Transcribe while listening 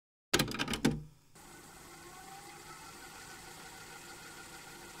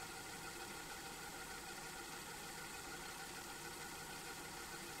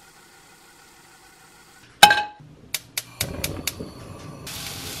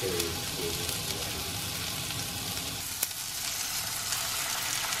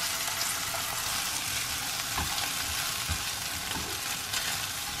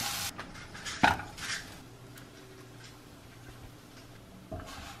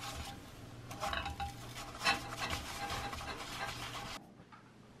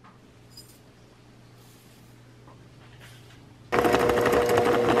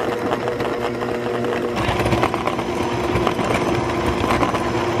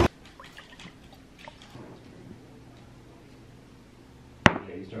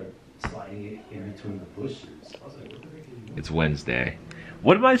In between the bushes. I was like, what the heck are you doing? It's Wednesday.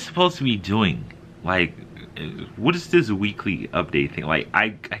 What am I supposed to be doing? Like, what is this weekly update thing? Like,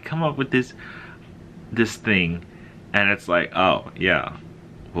 I come up with this thing, and it's like, oh yeah,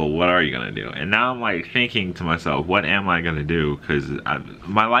 well, what are you gonna do? And now I'm like thinking to myself, what am I gonna do? Because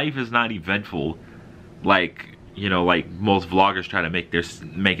my life is not eventful, like, you know, like most vloggers try to make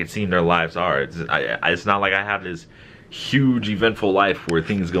it seem their lives are. It's not like I have this huge eventful life where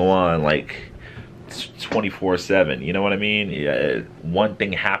things go on like 24/7. You know what I mean? Yeah, one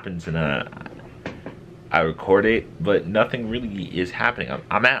thing happens and I record it, but nothing really is happening.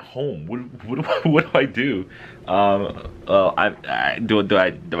 I'm at home. What do I do? Do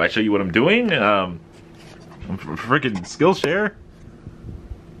I show you what I'm doing? I'm freaking Skillshare.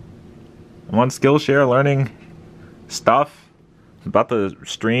 I'm on Skillshare learning stuff. I'm about to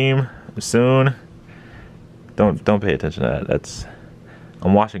stream soon. Don't pay attention to that.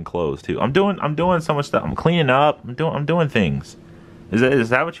 I'm washing clothes too. I'm doing so much stuff. I'm cleaning up. I'm doing things. Is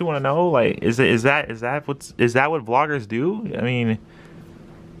that what you want to know? Like, is that what vloggers do? I mean,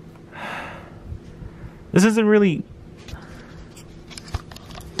 this isn't really.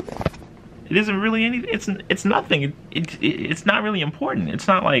 It isn't really anything. It's nothing. It's not really important. It's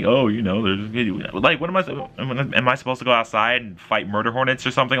not like, oh, you know, there's like, what am I supposed to go outside and fight murder hornets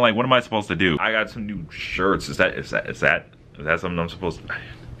or something? Like, what am I supposed to do? I got some new shirts. Is that something I'm supposed to?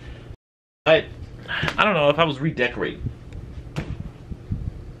 I don't know if I was redecorating.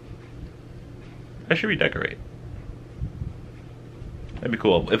 I should redecorate. That'd be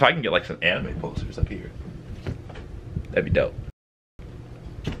cool. If I can get like some anime posters up here, that'd be dope.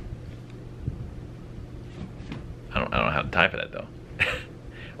 I don't have the time for that though.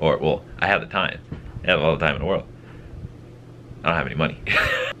 Or, well, I have the time. I have all the time in the world. I don't have any money.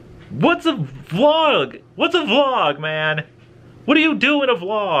 What's a vlog? What's a vlog, man? What do you do in a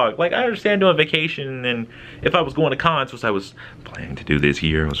vlog? Like, I understand doing vacation, and if I was going to cons, which I was planning to do this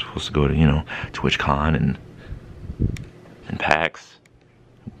year, I was supposed to go to, you know, TwitchCon and PAX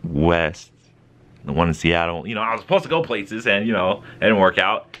West, the one in Seattle. You know, I was supposed to go places, and, you know, it didn't work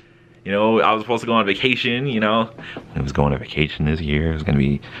out. You know, I was supposed to go on vacation, you know. I was going on vacation this year. It was gonna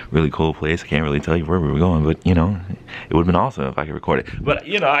be a really cool place. I can't really tell you where we were going, but, you know, it would've been awesome if I could record it. But,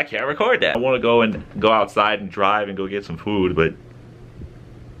 you know, I can't record that. I wanna go outside and drive and go get some food, but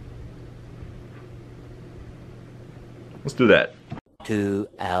let's do that. 2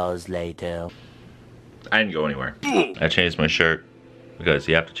 hours later. I didn't go anywhere. I changed my shirt because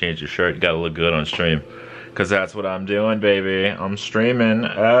you have to change your shirt. You gotta look good on stream. Cause that's what I'm doing, baby. I'm streaming.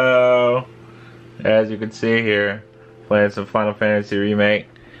 Oh, as you can see here, playing some Final Fantasy Remake.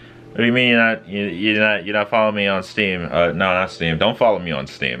 What do you mean you're not following me on Steam? No, not Steam. Don't follow me on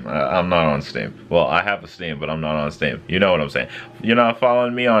Steam. I'm not on Steam. Well, I have a Steam, but I'm not on Steam. You know what I'm saying? You're not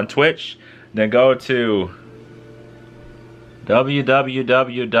following me on Twitch? Then go to what is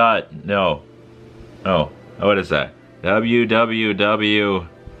that?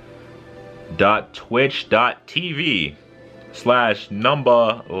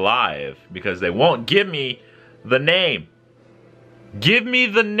 www.twitch.tv/Numbuh live, because they won't give me the name. Give me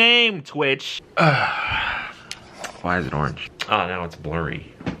the name, Twitch. Why is it orange? Oh, now it's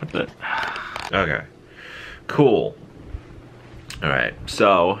blurry. What the? Okay. Cool. All right.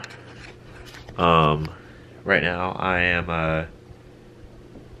 So, right now I'm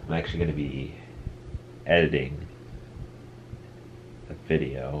actually gonna be editing a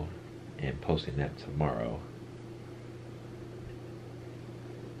video and posting that tomorrow.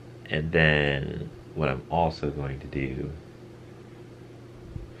 And then what I'm also going to do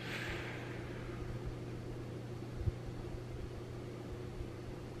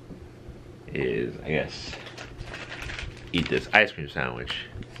is, I guess, eat this ice cream sandwich,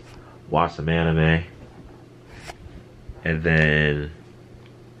 watch some anime, and then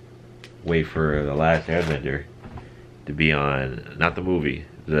wait for The Last Airbender to be on, not the movie,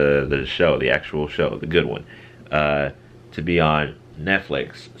 the show, the actual show, the good one, to be on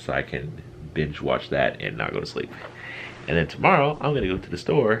Netflix, so I can binge watch that and not go to sleep. And then tomorrow I'm gonna go to the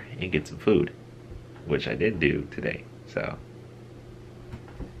store and get some food, which I did do today. So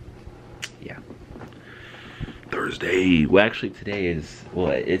Thursday. Well, actually today is,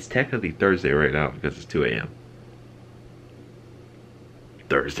 well, it's technically Thursday right now because it's 2 a.m.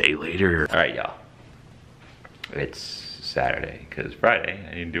 Thursday later. All right, y'all. It's Saturday because Friday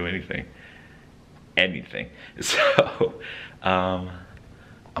I didn't do anything. So, I'm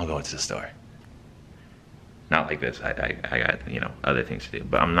going to the store. Not like this. I got, you know, other things to do.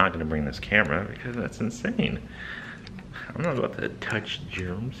 But I'm not gonna bring this camera because that's insane. I'm not about to touch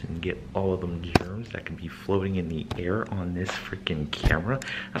germs and get all of them germs that can be floating in the air on this freaking camera.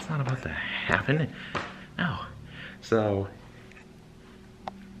 That's not about to happen. No. So,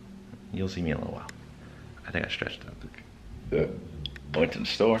 you'll see me in a little while. I think I stretched out. I went to the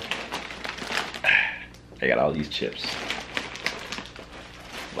store. I got all these chips.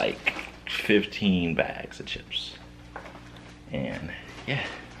 Like 15 bags of chips. And yeah,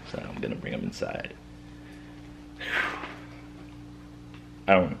 so I'm gonna bring them inside.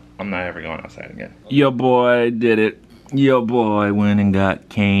 I'm not ever going outside again. Your boy did it. Your boy went and got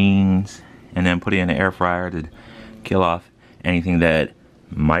canes and then put it in the air fryer to kill off anything that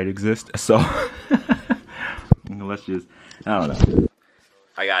might exist. So let's just, I don't know.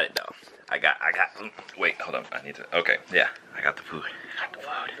 I got it though. I got, wait, hold on, I need to, okay, yeah, I got the food.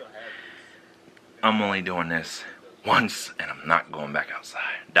 I'm only doing this once and I'm not going back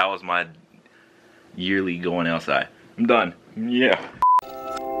outside. That was my yearly going outside. I'm done, yeah.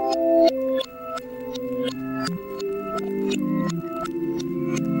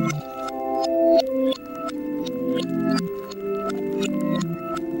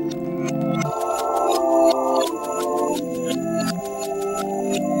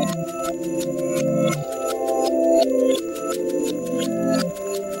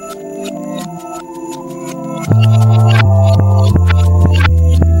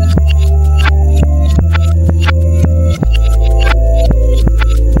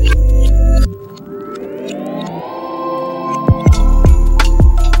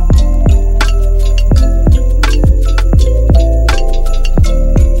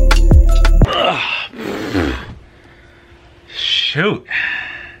 Shoot.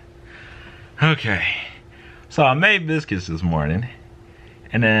 Okay. So I made biscuits this morning.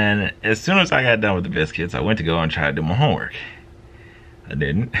 And then as soon as I got done with the biscuits, I went to go and try to do my homework. I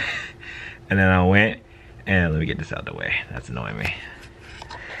didn't. And then I went and let me get this out of the way. That's annoying me.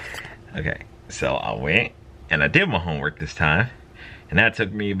 Okay. So I went and I did my homework this time. And that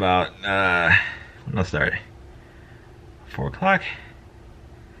took me about, when I started? 4 o'clock?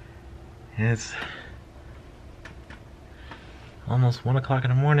 It's almost 1 o'clock in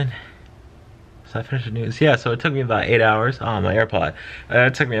the morning. So I finished the news. Yeah, so it took me about 8 hours. Oh, my AirPod.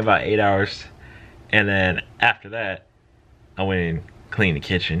 It took me about 8 hours. And then after that, I went and cleaned the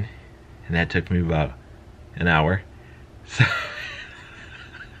kitchen. And that took me about an hour. So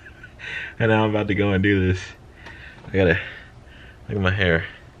and now I'm about to go and do this. I gotta, look at my hair.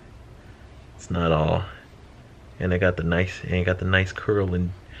 It's not all. And I got the nice, ain't got the nice curl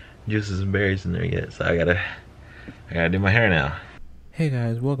and juices and berries in there yet. So I gotta do my hair now. Hey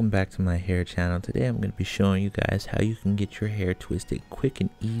guys, welcome back to my hair channel. Today I'm going to be showing you guys how you can get your hair twisted quick and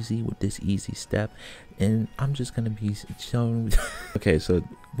easy with this easy step. And I'm just going to be showing okay, so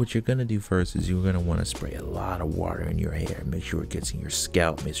what you're going to do first is you're going to want to spray a lot of water in your hair. Make sure it gets in your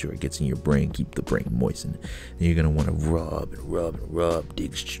scalp, make sure it gets in your brain, keep the brain moistened. Then you're going to want to rub and rub and rub,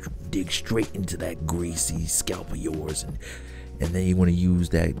 dig straight into that greasy scalp of yours, and then you want to use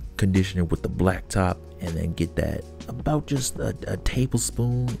that conditioner with the black top and then get that about just a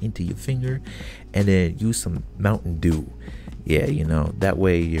tablespoon into your finger, and then use some Mountain Dew. Yeah, you know, that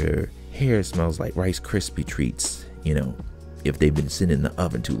way your hair smells like Rice Krispie treats, you know, if they've been sitting in the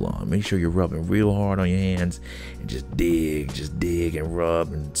oven too long. Make sure you're rubbing real hard on your hands and just dig and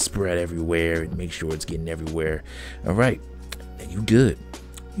rub and spread everywhere and make sure it's getting everywhere. All right, and you good.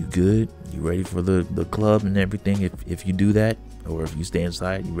 You ready for the club and everything if you do that, or if you stay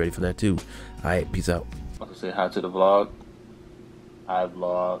inside, you ready for that too. All right, peace out. I'll say hi to the vlog. Hi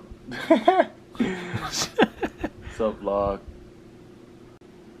vlog. What's up vlog?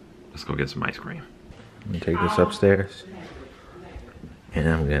 Let's go get some ice cream. I'm gonna take this upstairs and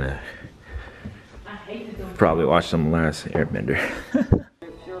I'm gonna probably watch some Last Airbender.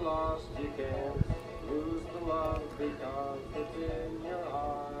 If you're lost, you can't lose the love because it's in your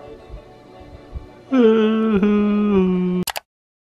heart.